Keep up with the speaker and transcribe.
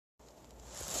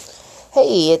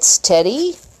Hey, it's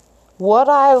Teddy. What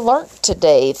I learned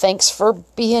today. Thanks for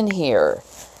being here.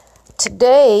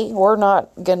 Today, we're not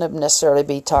going to necessarily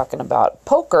be talking about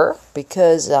poker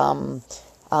because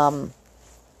can't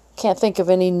think of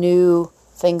any new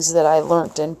things that I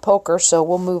learned in poker, so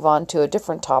we'll move on to a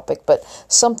different topic. But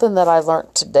something that I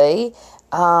learned today,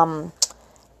 I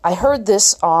heard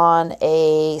this on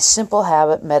a Simple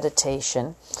Habit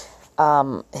meditation.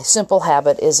 Simple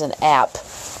Habit is an app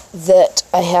that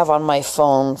I have on my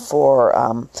phone for,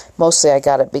 mostly I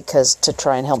got it because to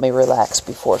try and help me relax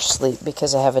before sleep,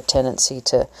 because I have a tendency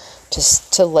to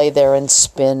lay there and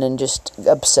spin and just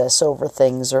obsess over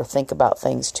things or think about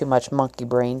things too much. Monkey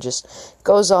brain just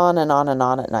goes on and on and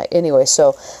on at night. Anyway,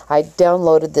 so I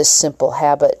downloaded this Simple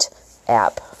Habit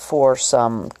app for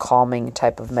some calming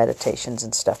type of meditations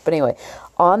and stuff. But anyway,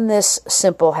 on this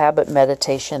Simple Habit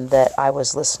meditation that I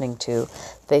was listening to,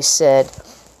 they said,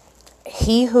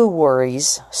 "He who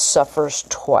worries suffers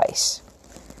twice."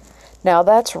 Now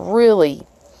that's really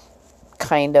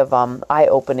kind of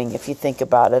eye-opening if you think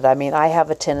about it. I mean, I have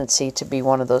a tendency to be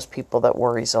one of those people that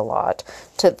worries a lot,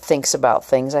 to thinks about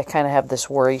things. I kind of have this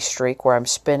worry streak where I'm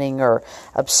spinning or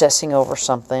obsessing over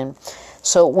something.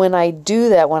 So when I do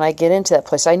that, when I get into that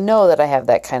place, I know that I have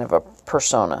that kind of a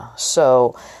persona.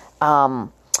 So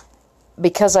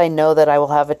because I know that I will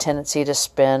have a tendency to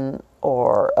spin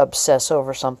or obsess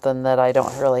over something that I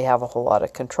don't really have a whole lot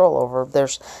of control over,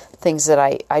 there's things that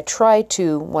I try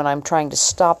to, when I'm trying to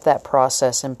stop that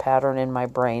process and pattern in my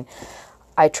brain,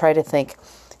 I try to think,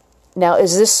 now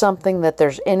is this something that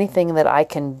there's anything that I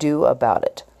can do about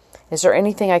it? Is there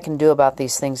anything I can do about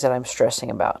these things that I'm stressing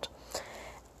about?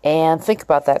 And think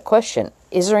about that question.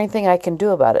 Is there anything I can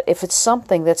do about it? If it's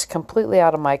something that's completely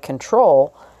out of my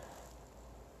control,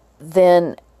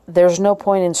 then there's no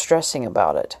point in stressing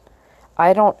about it.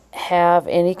 I don't have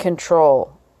any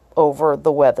control over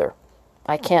the weather.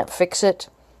 I can't fix it.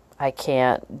 I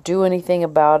can't do anything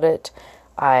about it.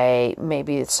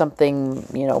 Maybe it's something,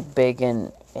 big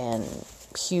and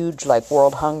huge like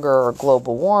world hunger or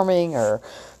global warming or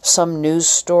some news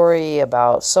story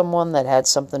about someone that had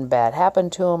something bad happen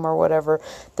to them or whatever.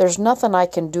 There's nothing I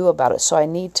can do about it, so I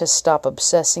need to stop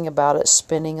obsessing about it,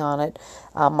 spinning on it,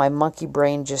 my monkey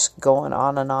brain just going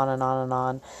on and on and on and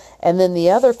on. And then the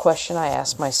other question I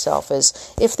ask myself is,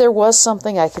 if there was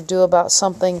something I could do about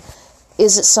something,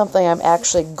 is it something I'm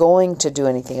actually going to do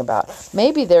anything about?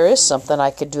 Maybe there is something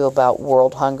I could do about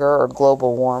world hunger or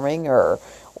global warming or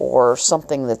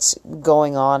something that's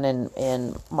going on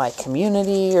in my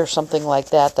community or something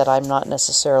like that I'm not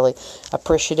necessarily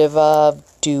appreciative of.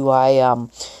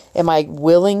 Am I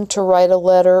willing to write a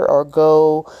letter or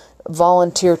go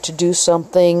volunteer to do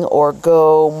something or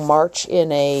go march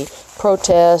in a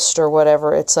protest or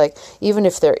whatever? It's like, even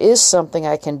if there is something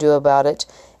I can do about it,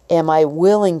 am I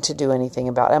willing to do anything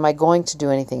about it? Am I going to do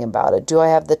anything about it? Do I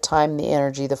have the time, the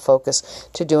energy, the focus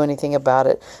to do anything about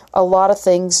it? A lot of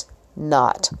things,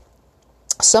 not.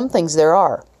 Some things there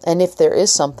are. And if there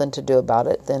is something to do about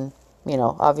it, then,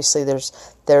 obviously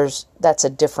that's a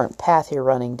different path you're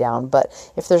running down. But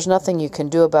if there's nothing you can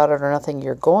do about it or nothing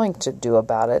you're going to do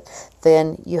about it,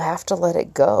 then you have to let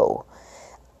it go.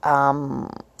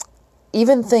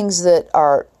 Even things that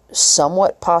are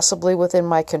somewhat possibly within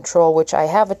my control, which I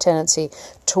have a tendency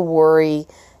to worry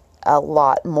a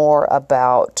lot more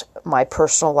about my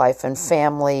personal life and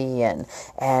family and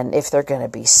if they're going to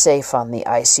be safe on the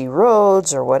icy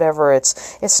roads or whatever.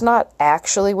 It's not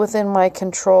actually within my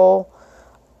control.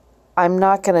 I'm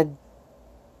not going to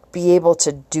be able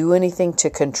to do anything to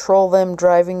control them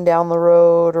driving down the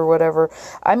road or whatever.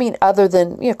 I mean, other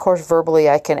than, of course, verbally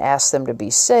I can ask them to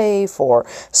be safe or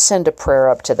send a prayer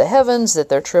up to the heavens that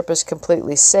their trip is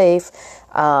completely safe,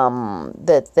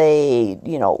 that they,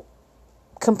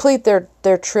 complete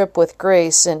their trip with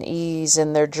grace and ease,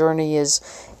 and their journey is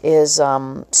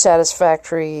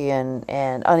satisfactory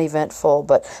and uneventful.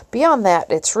 But beyond that,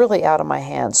 it's really out of my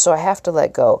hands, so I have to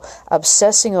let go.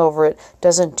 Obsessing over it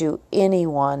doesn't do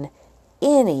anyone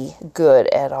any good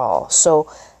at all.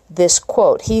 So this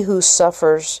quote, he who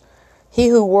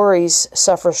worries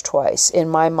suffers twice, in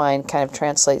my mind kind of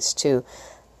translates to,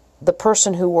 the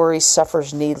person who worries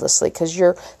suffers needlessly, because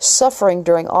you're suffering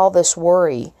during all this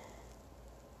worry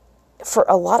for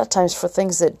a lot of times for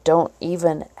things that don't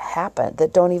even happen,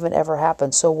 that don't even ever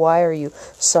happen. So why are you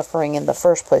suffering in the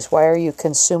first place? Why are you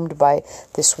consumed by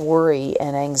this worry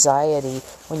and anxiety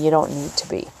when you don't need to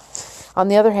be? On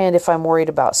the other hand, if I'm worried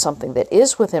about something that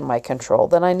is within my control,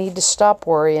 then I need to stop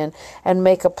worrying and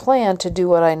make a plan to do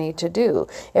what I need to do.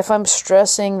 If I'm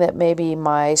stressing that maybe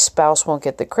my spouse won't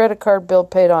get the credit card bill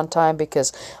paid on time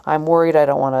because I'm worried I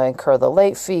don't want to incur the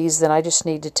late fees, then I just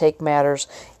need to take matters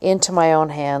into my own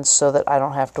hands so that I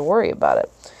don't have to worry about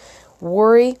it.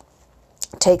 Worry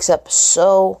takes up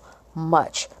so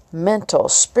much mental,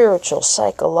 spiritual,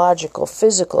 psychological,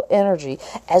 physical energy,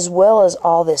 as well as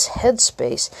all this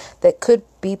headspace that could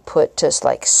be put to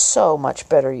like so much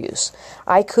better use.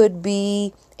 I could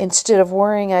be, instead of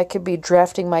worrying, I could be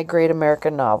drafting my great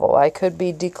American novel. I could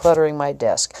be decluttering my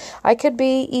desk. I could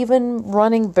be even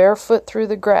running barefoot through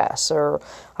the grass, or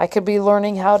I could be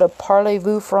learning how to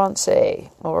parlez-vous français,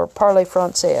 or parler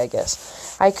français, I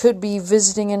guess. I could be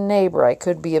visiting a neighbor. I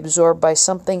could be absorbed by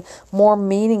something more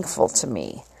meaningful to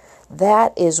me.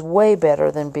 That is way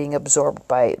better than being absorbed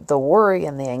by the worry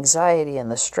and the anxiety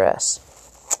and the stress.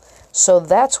 So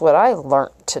that's what I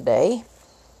learned today.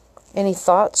 Any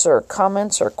thoughts or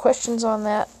comments or questions on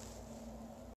that?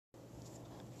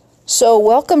 So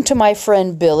welcome to my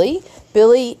friend Billy.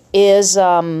 Billy is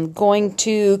going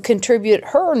to contribute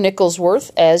her nickel's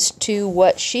worth as to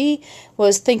what she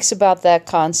thinks about that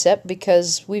concept,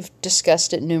 because we've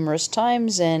discussed it numerous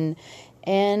times. And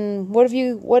what do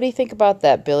you think about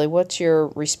that, Billy? What's your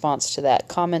response to that?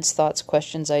 Comments, thoughts,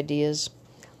 questions, ideas?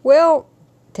 Well,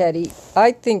 Teddy,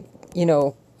 I think,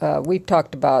 we've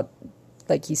talked about,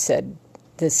 like you said,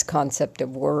 this concept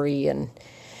of worry, and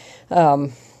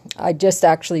I just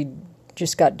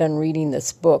got done reading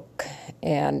this book,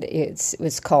 and it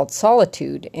was called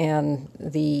Solitude, and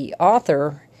the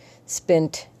author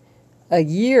spent a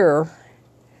year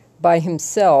by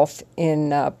himself in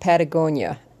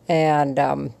Patagonia. And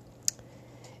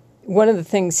one of the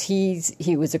things,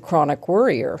 he was a chronic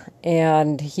worrier,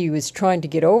 and he was trying to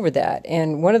get over that.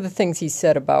 And one of the things he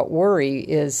said about worry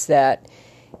is that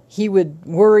he would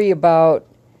worry about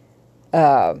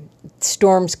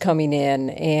storms coming in,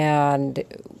 and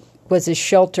was his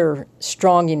shelter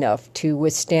strong enough to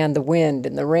withstand the wind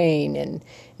and the rain,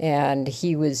 and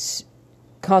he was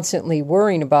constantly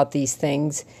worrying about these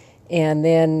things. And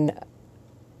then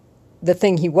the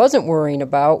thing he wasn't worrying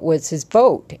about was his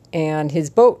boat, and his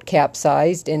boat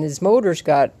capsized, and his motors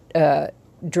got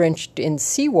drenched in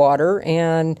seawater,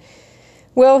 and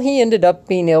well, he ended up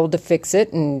being able to fix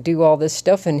it and do all this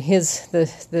stuff. And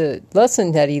the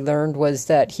lesson that he learned was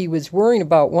that he was worrying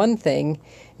about one thing,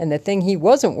 and the thing he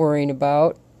wasn't worrying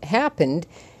about happened.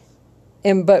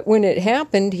 But when it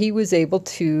happened, he was able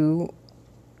to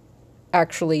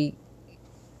actually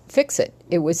fix it.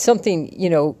 It was something,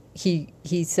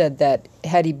 he said that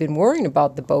had he been worrying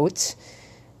about the boats,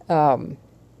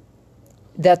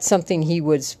 that's something he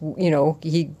was,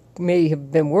 he may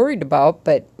have been worried about,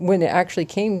 but when it actually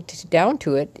came down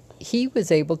to it, he was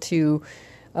able to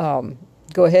go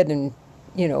ahead and,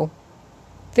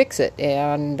 fix it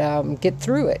and get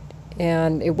through it.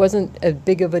 And it wasn't as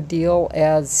big of a deal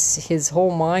as his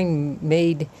whole mind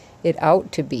made it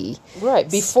out to be.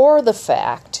 Right. Before the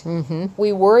fact,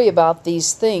 we worry about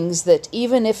these things that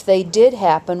even if they did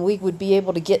happen, we would be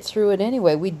able to get through it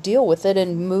anyway. We'd deal with it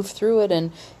and move through it,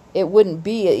 and it wouldn't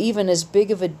be even as big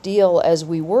of a deal as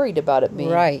we worried about it being.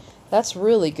 Right. That's a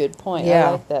really good point. Yeah.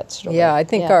 I like that story. Yeah, I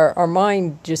think our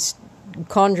mind just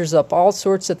conjures up all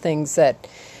sorts of things that,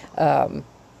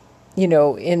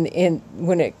 in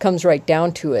when it comes right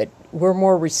down to it, we're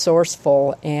more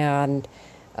resourceful and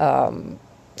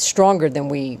stronger than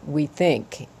we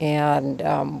think, and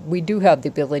we do have the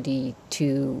ability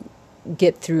to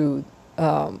get through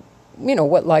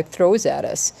what life throws at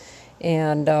us.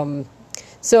 And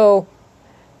so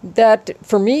that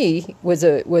for me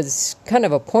was kind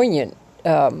of a poignant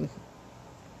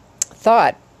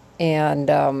thought,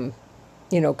 and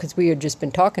because we had just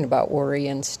been talking about worry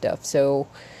and stuff. So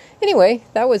anyway,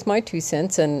 that was my 2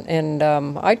 cents, and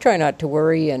I try not to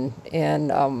worry, and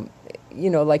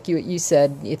like you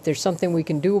said, if there's something we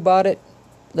can do about it,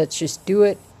 let's just do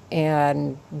it,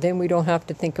 and then we don't have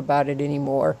to think about it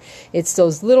anymore. It's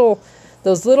those little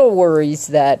worries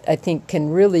that I think can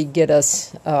really get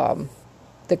us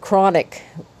the chronic.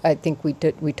 I think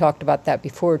we talked about that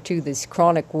before too. These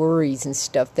chronic worries and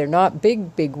stuff. They're not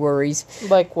big worries.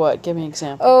 Like what? Give me an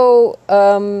example.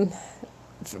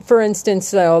 For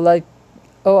instance,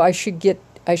 I should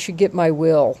get my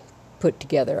will put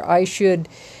together. I should,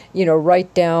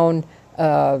 write down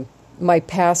my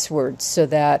passwords so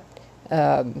that,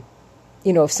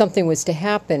 if something was to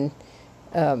happen,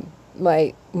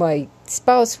 my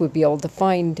spouse would be able to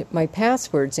find my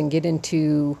passwords and get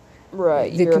into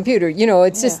the computer.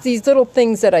 It's just these little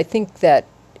things that I think that,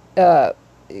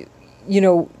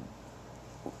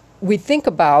 we think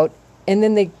about, and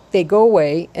then they go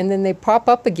away, and then they pop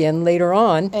up again later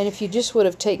on. And if you just would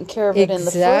have taken care of it in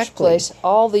the first Exactly. place,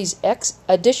 all these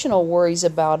additional worries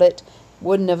about it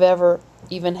wouldn't have ever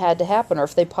even had to happen. Or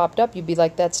if they popped up, you'd be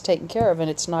like, that's taken care of, and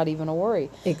it's not even a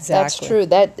worry. Exactly. That's true.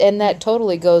 That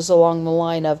totally goes along the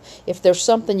line of, if there's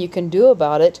something you can do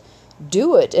about it,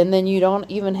 do it, and then you don't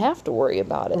even have to worry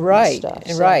about it. Right, and stuff,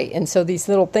 so. right. And so these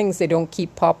little things, they don't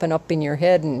keep popping up in your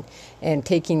head and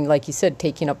taking, like you said,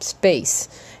 taking up space.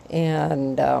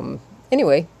 And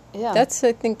anyway, Yeah. I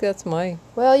think that's my...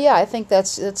 Well, yeah, I think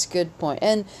that's a good point.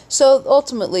 And so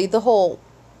ultimately, the whole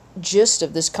gist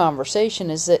of this conversation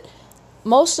is that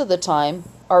most of the time,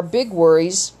 our big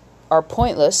worries are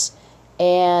pointless,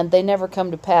 and they never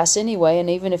come to pass anyway. And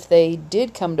even if they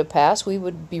did come to pass, we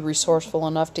would be resourceful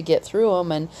enough to get through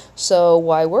them. And so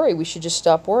why worry? We should just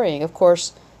stop worrying. Of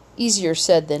course, easier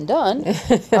said than done.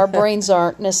 Our brains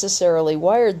aren't necessarily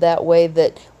wired that way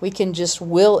that we can just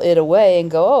will it away and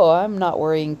go, oh, I'm not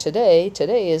worrying today.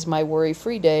 Today is my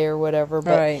worry-free day or whatever.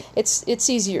 But Right. it's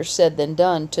easier said than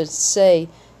done to say.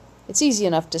 It's easy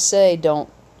enough to say,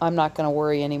 I'm not going to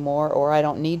worry anymore, or I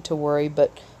don't need to worry,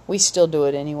 but we still do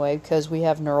it anyway because we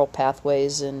have neural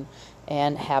pathways and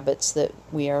habits that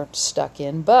we are stuck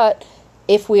in. But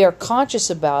if we are conscious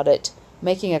about it,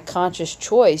 making a conscious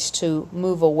choice to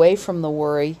move away from the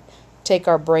worry, take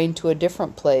our brain to a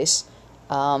different place,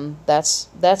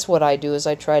 that's what I do, is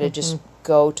I try to just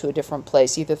go to a different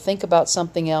place. Either think about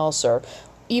something else, or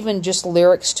even just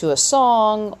lyrics to a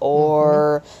song,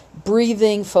 or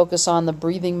breathing, focus on the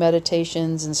breathing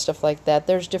meditations and stuff like that.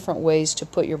 There's different ways to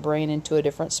put your brain into a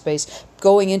different space.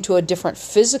 Going into a different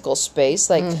physical space,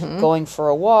 like going for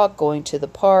a walk, going to the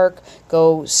park,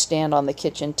 go stand on the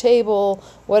kitchen table,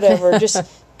 whatever. Just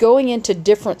going into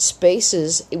different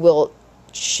spaces will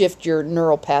shift your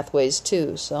neural pathways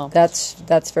too. So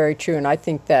That's very true. And I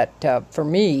think that for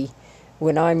me,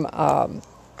 when I'm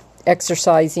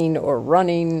exercising or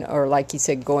running, or like you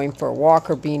said, going for a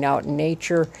walk or being out in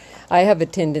nature, I have a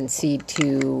tendency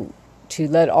to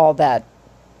let all that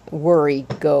worry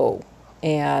go.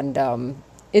 And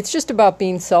it's just about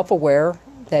being self-aware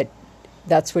that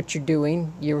that's what you're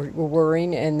doing. You're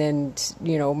worrying, and then,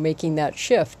 making that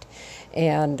shift.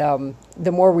 And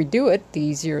the more we do it, the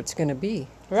easier it's going to be.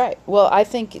 Right. Well, I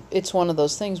think it's one of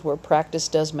those things where practice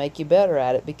does make you better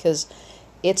at it, because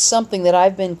it's something that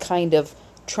I've been kind of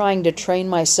trying to train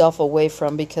myself away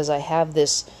from, because I have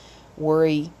this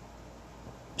worry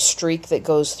streak that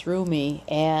goes through me,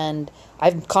 and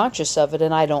I'm conscious of it,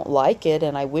 and I don't like it,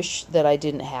 and I wish that I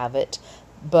didn't have it.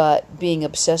 But being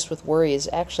obsessed with worry is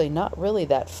actually not really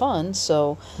that fun.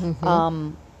 So,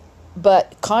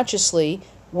 but consciously,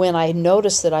 when I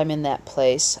notice that I'm in that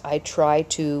place, I try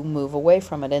to move away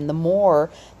from it. And the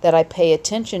more that I pay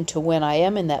attention to when I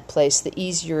am in that place, the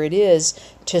easier it is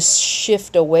to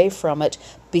shift away from it,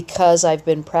 because I've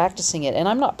been practicing it. And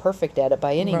I'm not perfect at it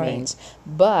by any Right. means,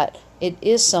 but it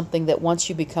is something that once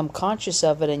you become conscious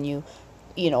of it, and you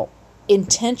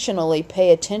intentionally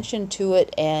pay attention to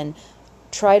it and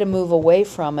try to move away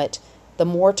from it, the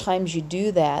more times you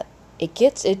do that,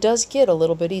 it does get a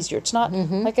little bit easier. It's not,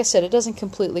 like I said, it doesn't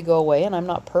completely go away, and I'm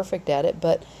not perfect at it,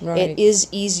 but Right. it is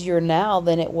easier now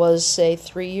than it was, say,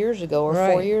 3 years ago, or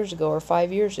 4 Right. years ago, or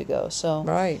 5 years ago. So,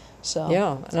 Right. So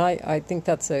Yeah, and I think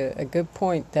that's a good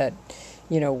point, that,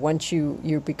 once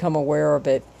you become aware of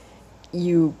it,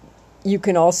 you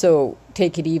can also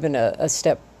take it even a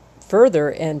step further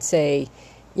and say,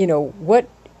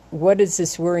 what is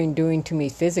this worrying doing to me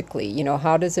physically?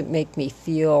 How does it make me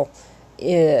feel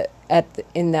in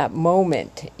that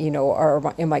moment?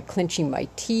 Am I clenching my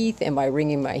teeth? Am I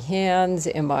wringing my hands?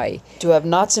 Am I... do I have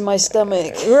knots in my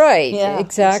stomach? Right, Yeah,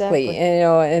 exactly.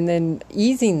 And then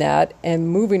easing that and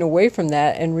moving away from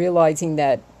that, and realizing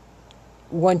that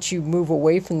once you move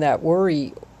away from that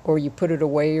worry, or you put it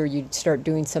away, or you start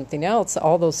doing something else,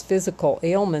 all those physical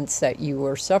ailments that you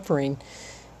were suffering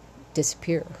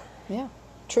disappear. Yeah,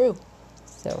 true.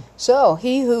 So,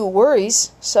 he who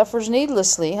worries suffers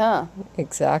needlessly, huh?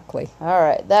 exactly. All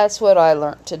right, that's what I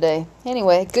learned today.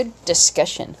 Anyway, good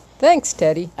discussion. Thanks,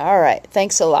 Teddy. All right,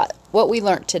 thanks a lot. What we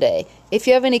learned today. If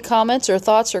you have any comments or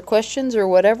thoughts or questions or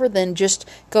whatever, then just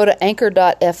go to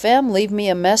anchor.fm, leave me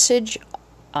a message.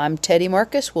 I'm Teddy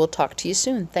Marcus. We'll talk to you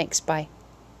soon. Thanks. Bye.